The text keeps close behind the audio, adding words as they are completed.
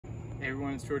Hey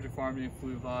everyone, it's Georgia Farm doing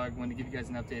Flu Vlog. Wanted to give you guys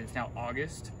an update. It's now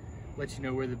August. Let you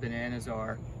know where the bananas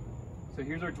are. So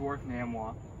here's our Dwarf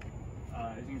Namwah.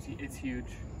 As you can see, it's huge,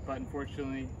 but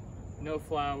unfortunately, no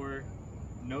flower,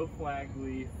 no flag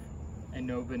leaf, and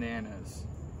no bananas.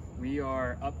 We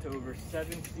are up to over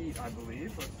 7 feet, I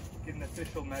believe. Let's get an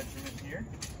official measurement here.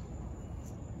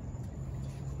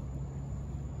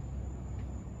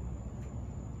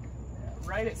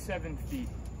 Right at 7 feet.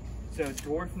 So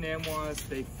Dwarf Namwahs,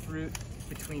 they fruit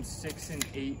between 6 and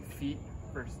 8 feet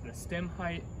for the stem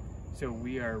height. So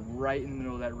we are right in the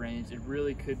middle of that range. It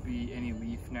really could be any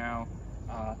leaf now.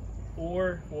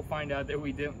 Or we'll find out that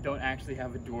we don't actually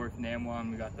have a Dwarf Namwah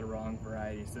and we got the wrong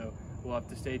variety. So we'll have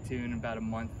to stay tuned. About a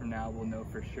month from now, we'll know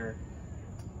for sure.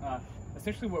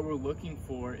 Essentially what we're looking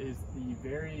for is the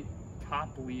very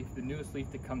top leaf, the newest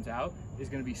leaf that comes out, is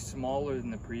going to be smaller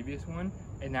than the previous one,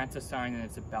 and that's a sign that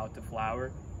it's about to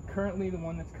flower. Currently, the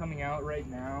one that's coming out right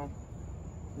now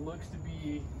looks to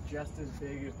be just as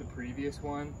big as the previous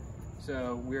one,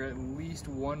 so we're at least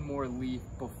one more leaf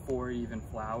before it even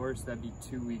flowers. That'd be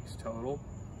 2 weeks total.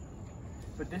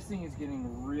 But this thing is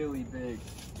getting really big.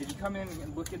 If you come in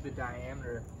and look at the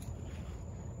diameter,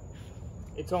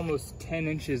 it's almost 10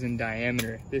 inches in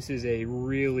diameter. This is a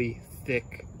really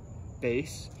thick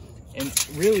base, and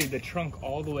really the trunk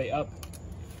all the way up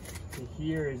to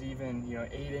here is even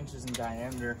 8 inches in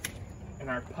diameter, and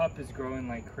our pup is growing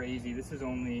like crazy. This is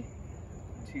only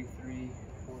 2, 3,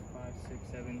 4, 5, 6,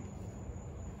 7,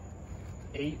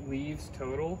 8 leaves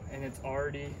total, and it's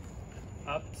already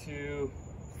up to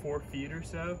 4 feet or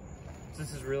so. So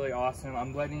this is really awesome.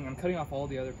 I'm cutting off all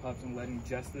the other pups and letting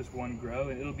just this one grow,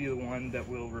 and it'll be the one that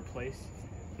will replace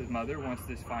his mother once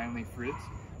this finally fruits.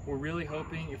 We're really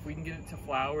hoping if we can get it to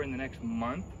flower in the next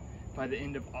month, by the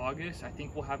end of August, I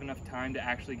think we'll have enough time to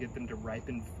actually get them to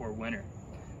ripen before winter.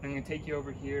 I'm going to take you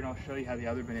over here and I'll show you how the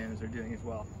other bananas are doing as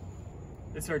well.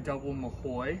 This is our double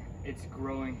Mahoy. It's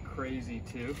growing crazy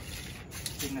too.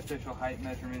 Get an official height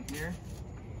measurement here.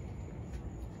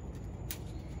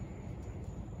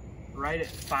 Right at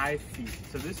 5 feet.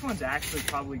 So this one's actually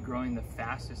probably growing the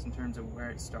fastest in terms of where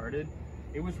it started.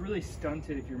 It was really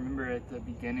stunted, if you remember, at the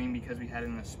beginning because we had it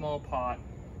in a small pot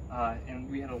and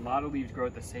we had a lot of leaves grow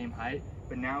at the same height,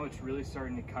 but now it's really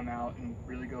starting to come out and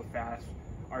really go fast.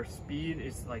 Our speed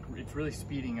is it's really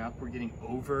speeding up. We're getting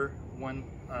over 1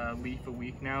 leaf a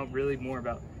week now, really more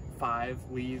about 5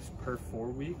 leaves per 4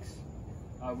 weeks.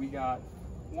 We got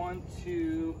 1,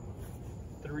 2,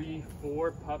 3,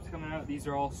 4 pups coming out. These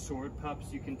are all sword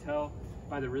pups. You can tell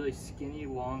by the really skinny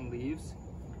long leaves.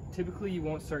 Typically you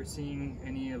won't start seeing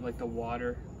any of the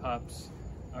water pups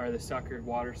or the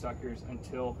water suckers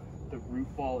until the root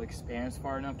ball expands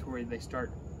far enough to where they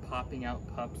start popping out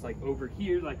pups over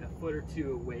here, like a foot or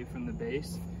 2 away from the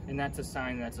base. And that's a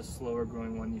sign that's a slower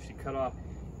growing one. You should cut off.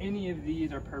 Any of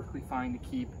these are perfectly fine to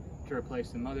keep to replace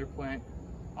the mother plant.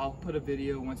 I'll put a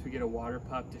video once we get a water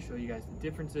pup to show you guys the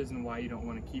differences and why you don't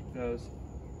want to keep those.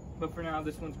 But for now,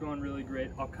 this one's growing really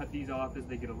great. I'll cut these off as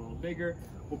they get a little bigger.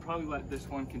 We'll probably let this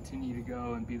one continue to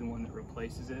go and be the one that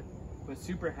replaces it. But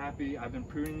super happy. I've been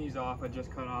pruning these off. I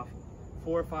just cut off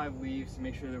 4 or 5 leaves to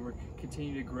make sure that we're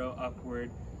continuing to grow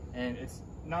upward. And it's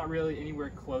not really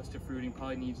anywhere close to fruiting.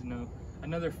 Probably needs to know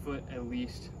another foot at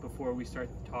least before we start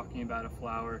talking about a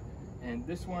flower. And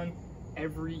this one,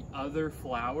 every other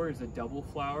flower is a double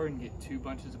flower and get 2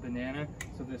 bunches of banana.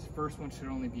 So this first one should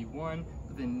only be 1,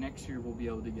 but then next year we'll be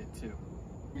able to get 2.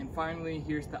 And finally,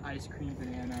 here's the ice cream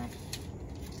banana.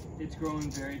 It's growing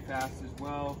very fast as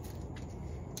well.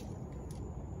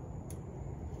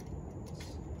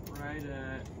 It's right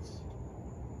at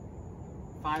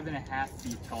 5.5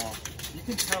 feet tall. You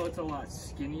can tell it's a lot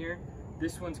skinnier.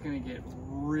 This one's gonna get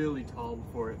really tall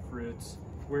before it fruits.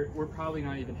 We're probably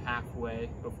not even halfway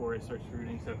before it starts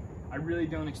fruiting, so I really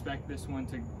don't expect this one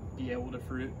to be able to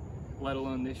fruit, let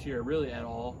alone this year, really at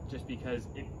all, just because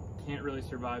it can't really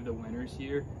survive the winters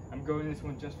here. I'm growing this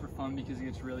one just for fun because it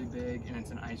gets really big and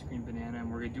it's an ice cream banana,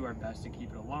 and we're gonna do our best to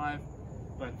keep it alive.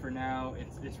 But for now,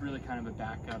 it's really kind of a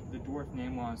backup. The Dwarf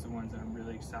Namwah is the ones that I'm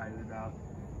really excited about.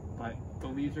 But the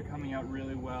leaves are coming out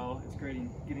really well. It's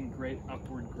getting great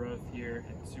upward growth here,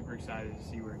 and super excited to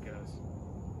see where it goes.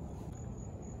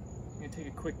 I'm gonna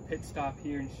take a quick pit stop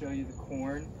here and show you the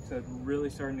corn. So it's really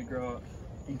starting to grow up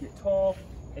and get tall.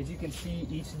 As you can see,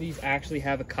 each of these actually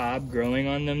have a cob growing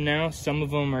on them now. Some of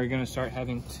them are gonna start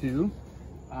having 2,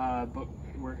 but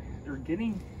we're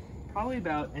getting probably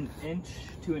about 1 inch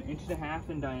to 1.5 inches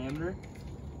in diameter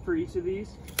for each of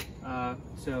these.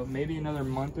 So maybe another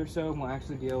month or so, and we'll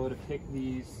actually be able to pick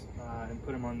these and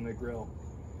put them on the grill.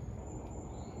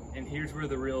 And here's where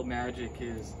the real magic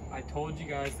is. I told you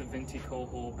guys the Venti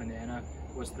Coal banana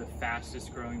was the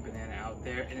fastest growing banana out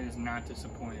there, and it is not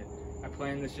disappointed. I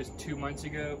planted this just 2 months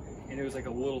ago, and it was like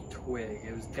a little twig.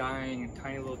 It was dying, a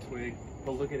tiny little twig,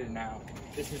 but look at it now.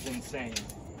 This is insane.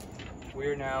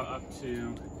 We're now up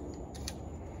to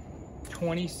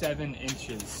 27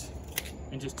 inches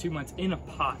in just 2 months in a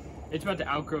pot. It's about to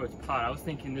outgrow its pot. I was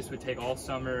thinking this would take all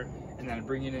summer and then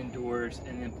bring it indoors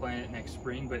and then plant it next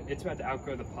spring, but it's about to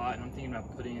outgrow the pot, and I'm thinking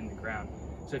about putting it in the ground.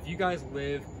 So if you guys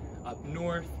live up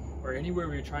north or anywhere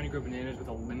where you're trying to grow bananas with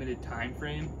a limited time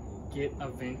frame, get a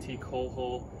Venti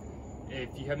coal. If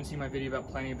you haven't seen my video about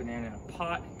planting a banana in a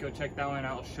pot, go check that one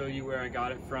out. I'll show you where I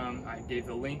got it from. I gave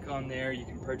the link on there. You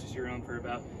can purchase your own for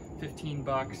about 15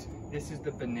 bucks. This is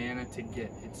the banana to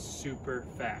get. It's super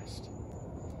fast.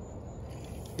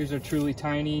 Here's our truly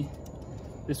tiny.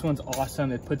 This one's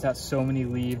awesome. It puts out so many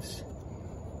leaves.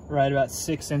 Right about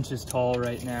 6 inches tall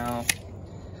right now.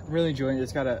 I'm really enjoying it.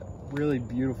 It's got a really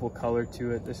beautiful color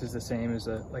to it. This is the same as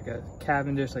like a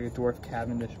Cavendish, like a dwarf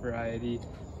Cavendish variety.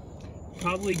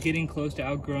 Probably getting close to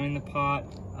outgrowing the pot.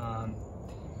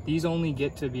 These only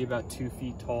get to be about 2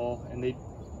 feet tall, and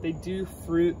they do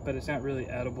fruit, but it's not really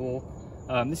edible.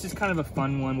 This is kind of a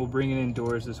fun one. We'll bring it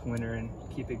indoors this winter and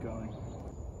keep it going.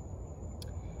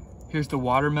 Here's the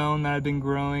watermelon that I've been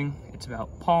growing. It's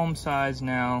about palm size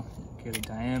now. Get a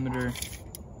diameter,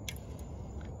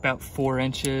 about 4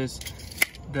 inches.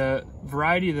 The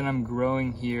variety that I'm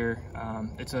growing here,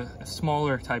 it's a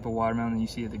smaller type of watermelon than you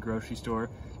see at the grocery store.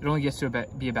 It only gets to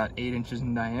be about 8 inches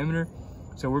in diameter.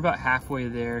 So we're about halfway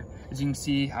there. As you can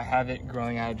see, I have it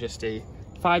growing out of just a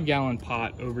 5-gallon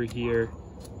pot over here.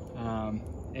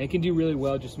 And it can do really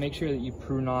well. Just make sure that you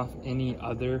prune off any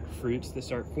other fruits that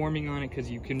start forming on it,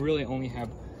 because you can really only have,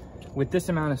 with this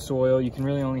amount of soil, you can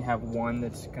really only have one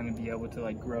that's gonna be able to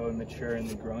like grow and mature in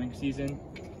the growing season.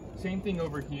 Same thing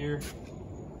over here,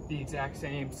 the exact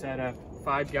same setup,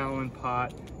 5-gallon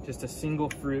pot, just a single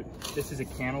fruit. This is a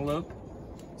cantaloupe.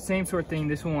 Same sort of thing.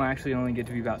 This one will actually only get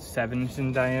to be about 7 inches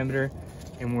in diameter,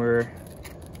 and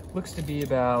looks to be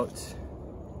about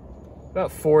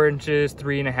 4 inches,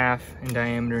 3.5 in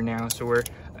diameter now. So we're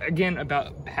again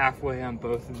about halfway on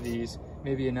both of these,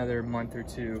 maybe another month or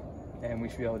two, and we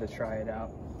should be able to try it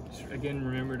out. Just, again,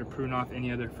 remember to prune off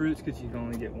any other fruits because you can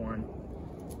only get one.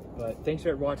 But thanks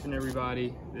for watching,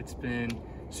 everybody. It's been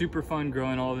super fun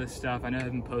growing all this stuff. I know I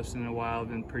haven't posted in a while, I've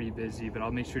been pretty busy, but I'll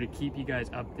make sure to keep you guys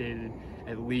updated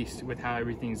at least with how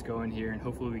everything's going here, and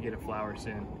hopefully we get a flower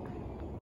soon.